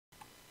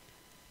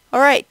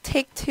Alright,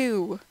 take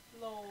two.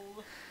 Lol.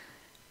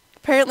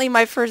 Apparently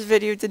my first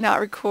video did not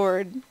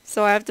record,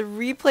 so I have to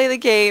replay the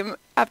game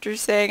after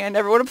saying I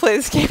never want to play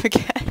this game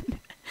again.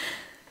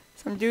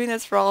 So I'm doing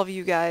this for all of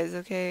you guys,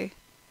 okay?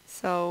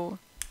 So,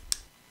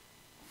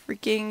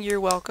 freaking you're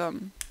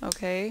welcome,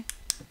 okay?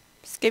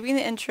 Skipping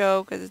the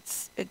intro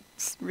because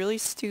it's really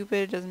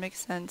stupid, it doesn't make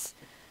sense.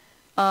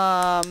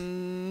 So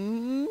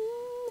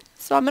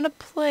I'm gonna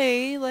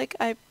play like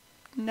I've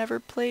never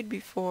played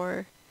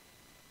before.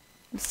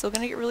 I'm still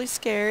gonna get really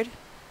scared.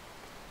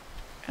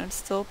 And I'm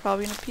still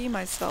probably gonna pee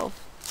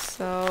myself.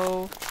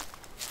 So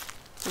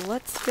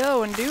let's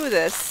go and do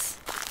this.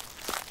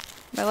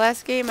 My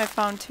last game I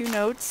found 2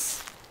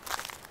 notes.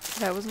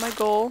 That was my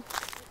goal.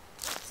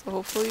 So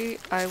hopefully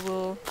I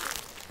will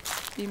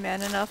be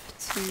man enough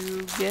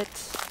to get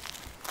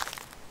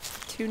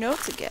 2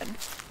 notes again.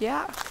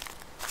 Yeah.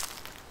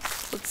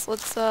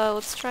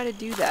 Let's try to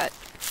do that.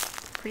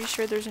 Pretty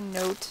sure there's a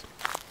note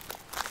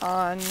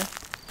on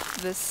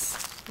this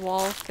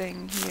wall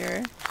thing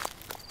here.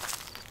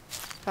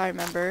 If I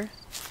remember.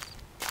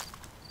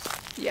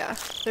 Yeah,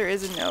 there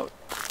is a note.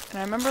 And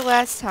I remember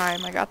last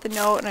time I got the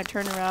note and I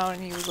turned around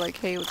and he was like,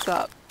 hey, what's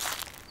up?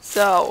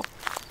 So,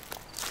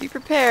 be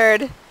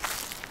prepared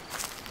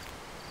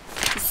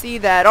to see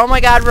that. Oh my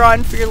god,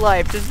 run for your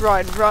life. Just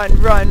run,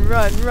 run, run,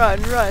 run,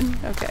 run, run.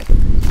 Okay.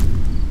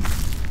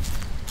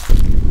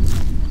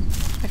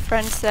 My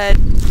friend said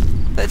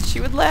that she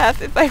would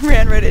laugh if I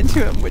ran right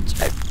into him,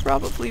 which I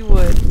probably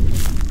would.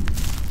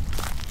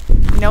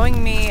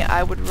 Knowing me,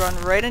 I would run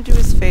right into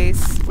his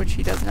face, which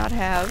he does not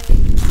have.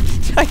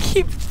 I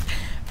keep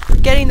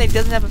forgetting that he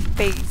doesn't have a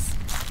face.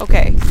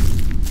 Okay.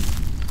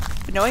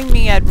 But knowing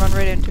me, I'd run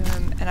right into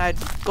him, and I'd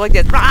go like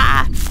this.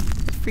 Rah!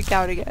 I'd freak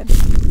out again.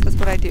 That's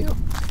what I do.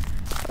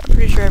 But I'm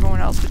pretty sure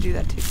everyone else would do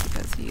that too,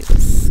 because he is a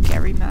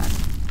scary man.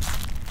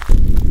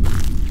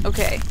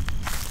 Okay.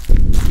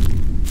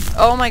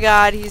 Oh my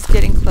god, he's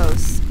getting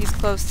close. He's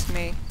close to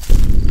me.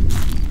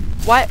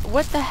 What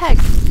the heck?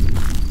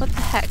 What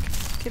the heck?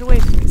 Get away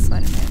from me,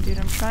 Slender Man, dude.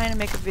 I'm trying to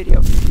make a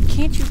video.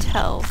 Can't you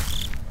tell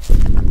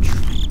that I'm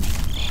trying to make a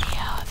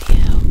video of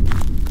you?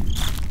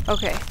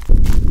 Okay.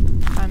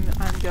 I'm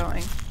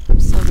going.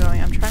 I'm still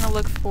going. I'm trying to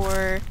look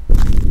for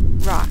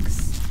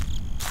rocks.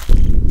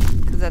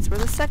 Because that's where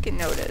the second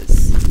note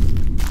is.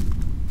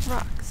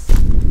 Rocks.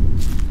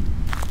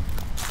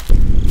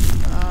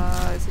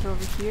 Is it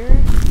over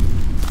here?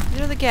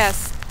 These are the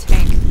gas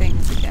tank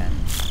things again.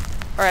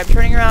 Alright, I'm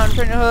turning around.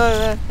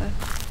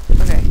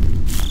 Okay.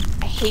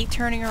 I hate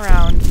turning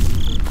around.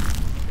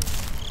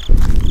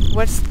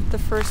 What's the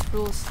first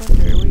rule of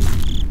Slender?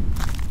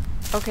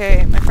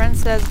 Okay, my friend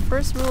says the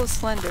first rule of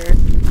Slender,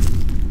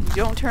 you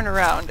don't turn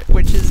around,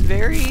 which is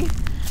very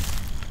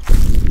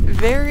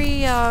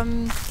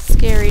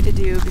scary to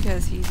do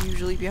because he's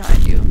usually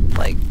behind you.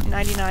 Like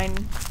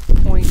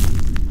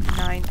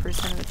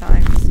 99.9% of the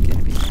time he's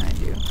gonna be behind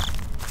you.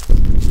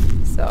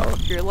 So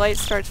if your light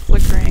starts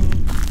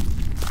flickering,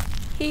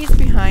 he's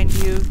behind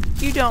you.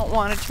 You don't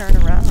want to turn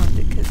around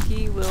because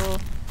he will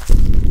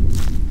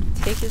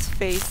take his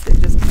face that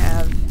he doesn't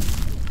have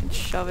and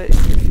shove it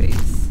in your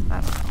face.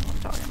 I don't know what I'm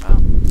talking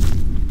about.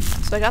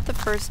 So I got the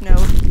first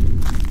note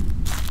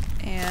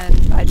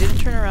and I didn't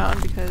turn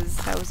around because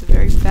that was a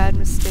very bad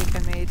mistake I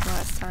made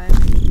last time.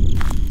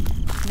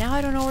 Now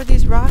I don't know where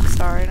these rocks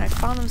are and I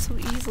found them so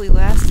easily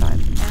last time.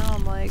 Now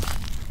I'm like,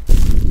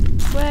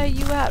 where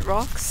you at,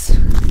 rocks?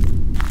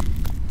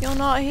 You're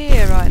not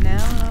here right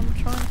now, and I'm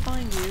trying to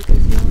find you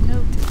because your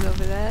note is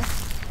over there.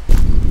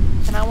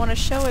 And I want to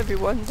show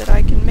everyone that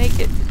I can make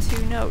it to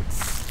 2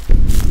 notes.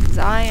 Because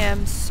I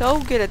am so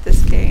good at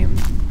this game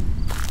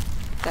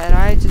that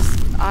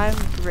I'm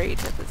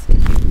great at this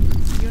game.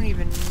 You don't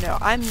even know.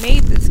 I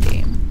made this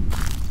game.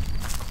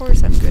 Of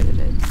course I'm good at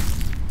it.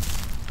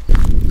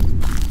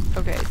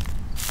 Okay.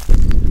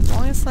 As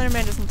long as Slender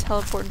Man doesn't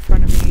teleport in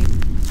front of me,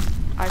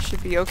 I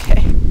should be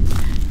okay.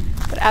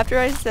 But after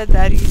I said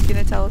that, he's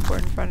gonna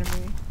teleport in front of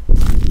me.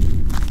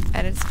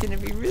 And it's gonna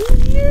be really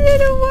weird. I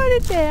don't want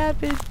it to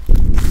happen.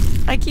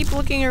 I keep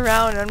looking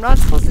around. I'm not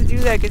supposed to do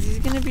that because he's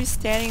gonna be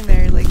standing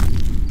there, like...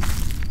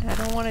 And I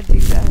don't want to do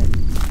that.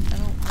 I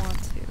don't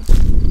want to.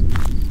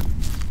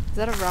 Is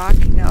that a rock?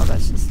 No,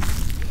 that's just...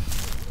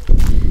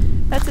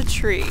 That's a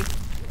tree.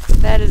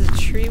 That is a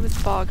tree with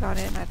fog on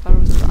it, and I thought it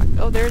was a rock.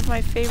 Oh, there's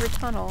my favorite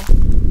tunnel.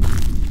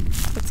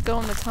 Let's go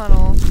in the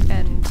tunnel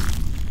and...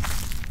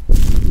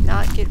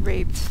 not get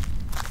raped.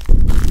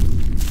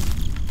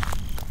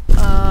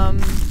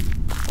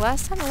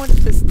 Last time I went to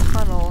this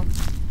tunnel,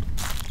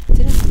 it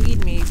didn't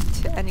lead me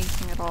to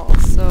anything at all,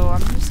 so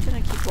I'm just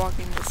gonna keep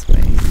walking this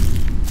way.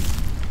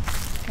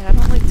 And I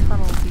don't like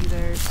tunnels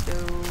either, so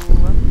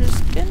I'm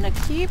just gonna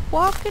keep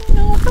walking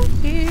over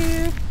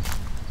here.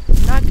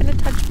 I'm not gonna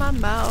touch my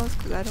mouse,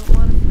 because I don't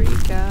want to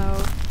freak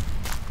out.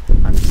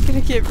 I'm just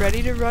gonna get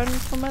ready to run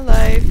for my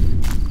life.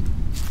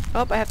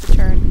 Oh, I have to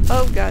turn.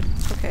 Oh god,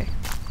 okay.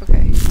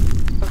 Okay.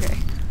 Okay.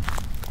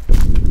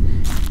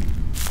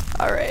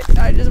 Alright,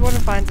 I just want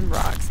to find some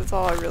rocks. That's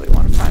all I really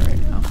want to find right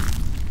now.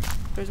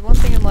 If there's one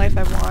thing in life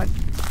I want,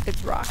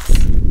 it's rocks.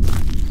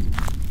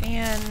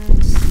 And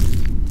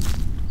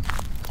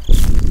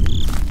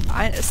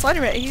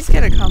Slenderman, he's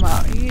gonna come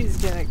out. He's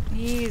gonna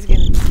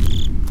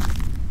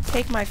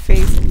take my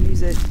face and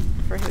use it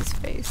for his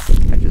face.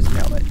 I just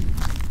know it.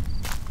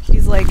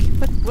 He's like,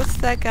 what's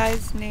that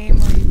guy's name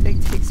where he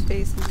takes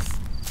faces?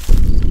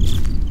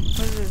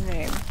 What is his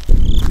name?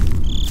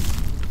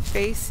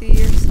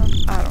 Facey or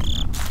something? I don't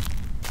know.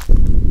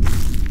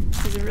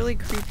 He's a really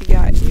creepy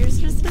guy. Here's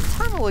just the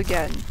tunnel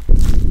again.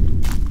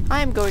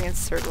 I am going in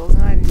circles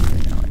and I didn't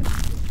even know it.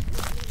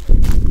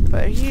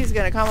 But he's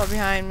gonna come up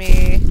behind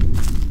me. I'm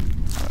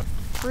gonna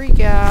freak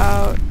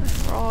out. And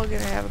we're all gonna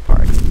have a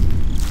party.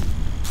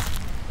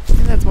 I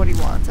think that's what he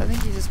wants. I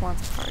think he just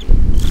wants a party.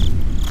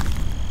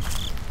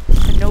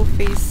 A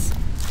no-face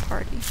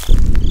party.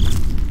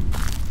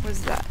 What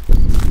is that?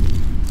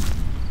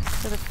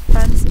 Is that a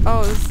fence?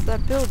 Oh, this is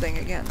that building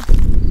again.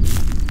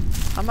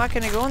 I'm not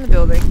gonna go in the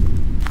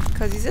building,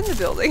 because he's in the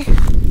building.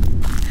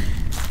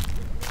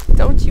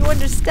 Don't you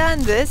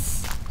understand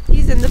this?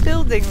 He's in the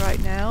building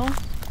right now.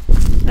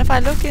 And if I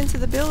look into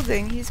the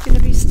building, he's gonna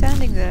be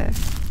standing there.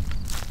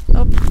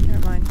 Oh,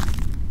 never mind.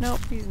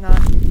 Nope, he's not.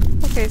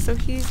 Okay, so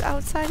he's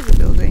outside of the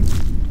building.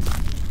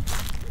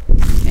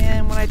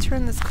 And when I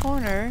turn this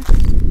corner,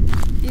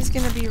 he's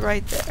gonna be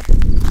right there.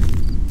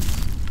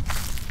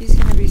 He's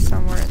gonna be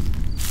somewhere.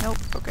 Nope,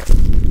 okay.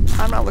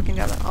 I'm not looking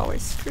down that hallway.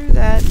 Screw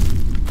that.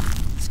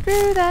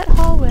 Screw that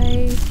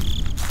hallway.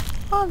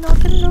 I'm not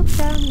gonna look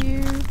down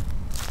you.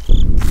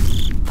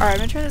 Alright, I'm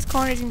gonna turn this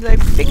corner. He's gonna be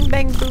like, bing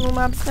bang boom,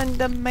 I'm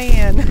Slender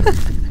Man.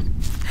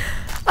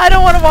 I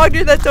don't want to walk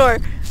through that door.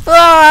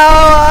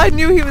 Oh, I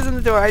knew he was in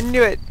the door. I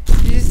knew it.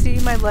 Did you see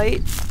my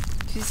light?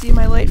 Did you see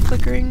my light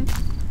flickering?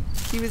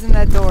 He was in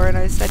that door, and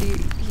I said he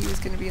was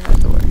going to be in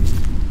that door.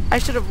 I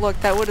should have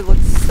looked. That would have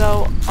looked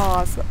so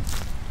awesome.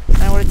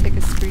 And I would have taken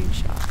a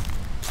screenshot.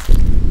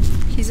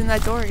 He's in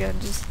that door again.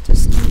 Just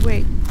you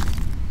wait.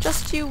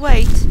 Just you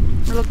wait.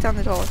 I'm gonna look down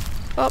the door.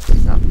 Oh,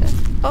 he's not there.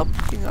 Oh,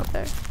 he's not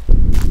there.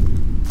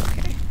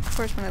 Okay. Of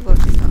course, when I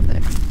look, he's not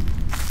there.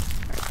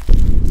 Alright.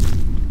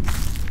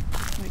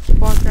 I'm gonna keep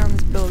walking around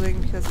this building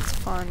because it's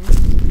fun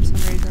for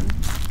some reason.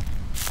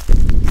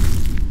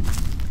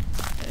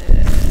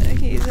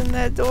 He's in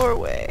that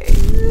doorway.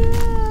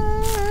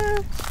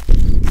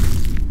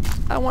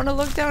 I want to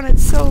look down it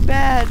so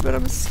bad, but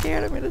I'm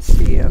scared I'm gonna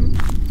see him.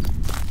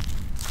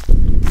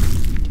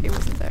 Okay, he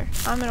wasn't there.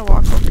 I'm gonna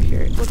walk over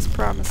here. It looks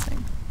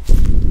promising.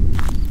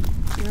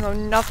 Even though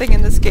nothing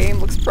in this game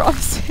looks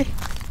promising.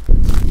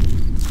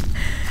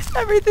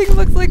 Everything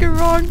looks like a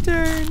wrong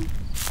turn.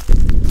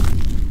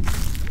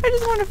 I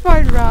just want to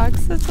find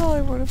rocks. That's all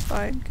I want to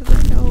find, because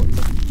I know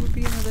it would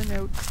be another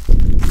note.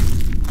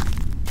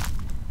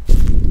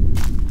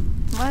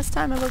 Last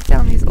time I looked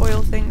down these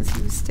oil things,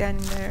 he was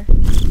standing there.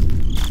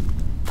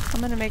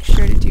 I'm gonna make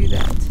sure to do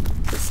that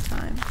this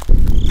time.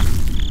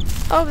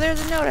 Oh,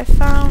 there's a note. I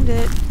found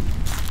it.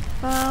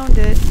 Found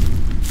it.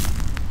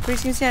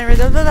 Please can stand right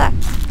there.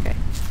 Okay.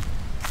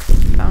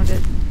 Found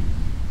it.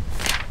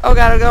 Oh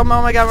god, oh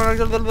my god.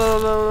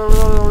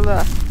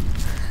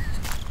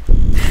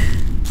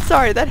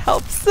 Sorry, that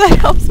helps. That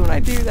helps when I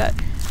do that.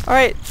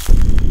 Alright.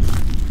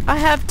 I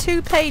have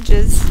 2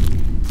 pages.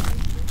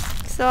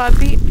 So I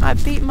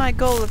beat my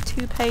goal of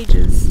 2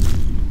 pages.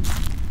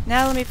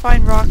 Now let me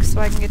find rocks so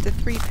I can get to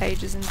 3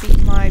 pages and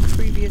beat my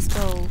previous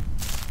goal.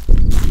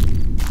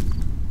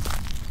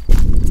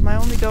 It's my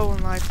only goal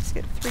in life is to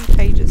get 3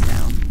 pages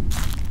now.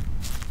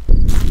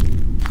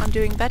 I'm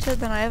doing better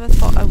than I ever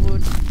thought I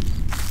would.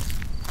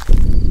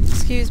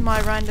 Excuse my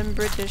random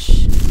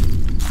British.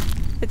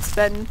 It's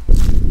been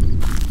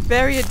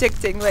very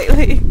addicting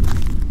lately.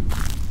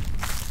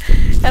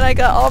 And I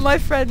got all my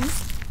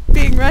friends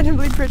being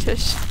randomly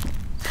British.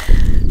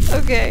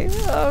 Okay,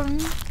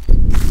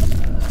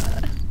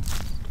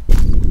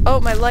 oh,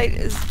 my light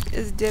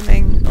is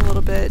dimming a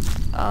little bit.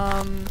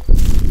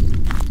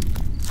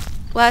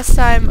 Last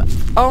time,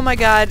 oh my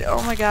god,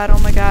 oh my god, oh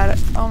my god,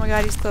 oh my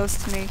god, he's close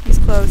to me. He's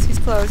close, he's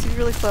close, he's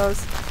really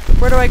close.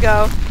 Where do I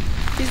go?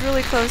 He's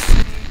really close to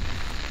me.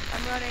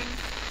 I'm running.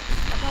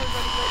 I'm probably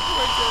running right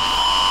towards him.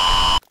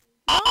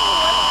 No,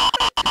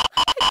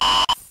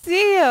 I don't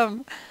see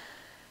him.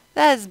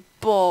 That is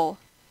bull.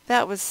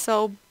 That was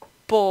so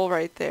bull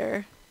right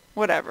there.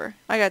 Whatever.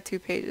 I got 2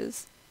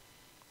 pages.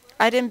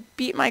 I didn't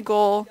beat my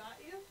goal,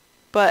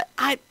 but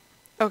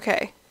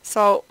okay.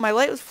 So my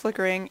light was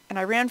flickering, and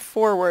I ran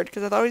forward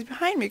because I thought he was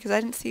behind me because I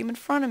didn't see him in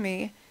front of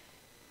me.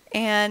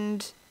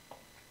 And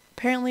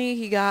apparently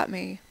he got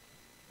me.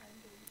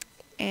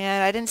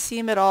 And I didn't see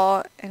him at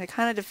all, and it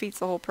kind of defeats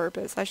the whole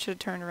purpose. I should have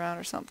turned around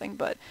or something,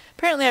 but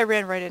apparently I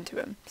ran right into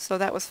him, so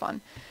that was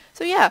fun.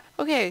 So yeah,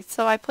 okay,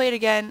 so I played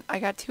again. I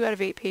got 2 out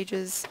of 8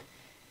 pages.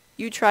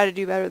 You try to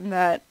do better than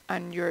that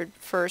on your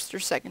first or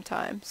second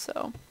time,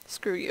 so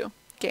screw you,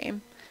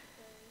 game.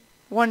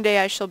 One day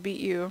I shall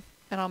beat you,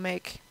 and I'll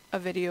make a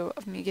video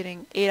of me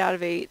getting 8 out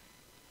of 8,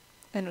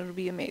 and it'll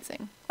be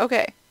amazing.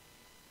 Okay.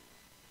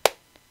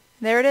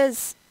 There it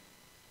is.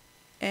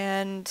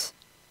 And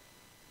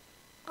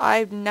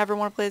I never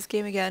want to play this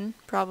game again,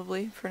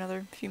 probably, for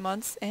another few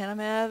months, and I'm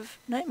going to have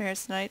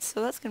nightmares tonight,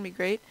 so that's going to be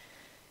great.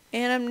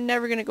 And I'm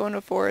never going to go into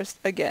a forest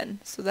again,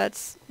 so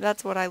that's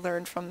what I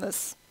learned from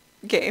this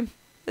game,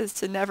 is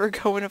to never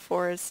go in a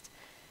forest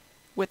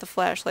with a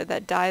flashlight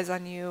that dies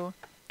on you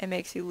and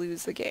makes you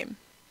lose the game.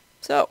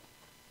 So,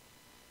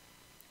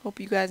 hope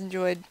you guys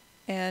enjoyed,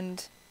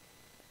 and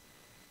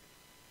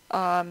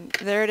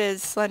there it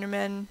is,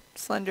 Slenderman,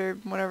 Slender,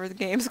 whatever the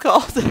game's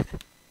called.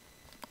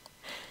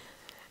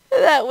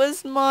 That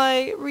was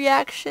my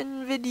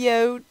reaction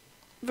video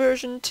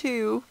version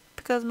 2,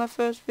 because my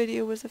first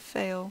video was a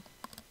fail.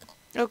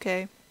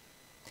 Okay.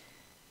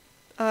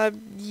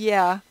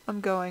 Yeah, I'm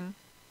going.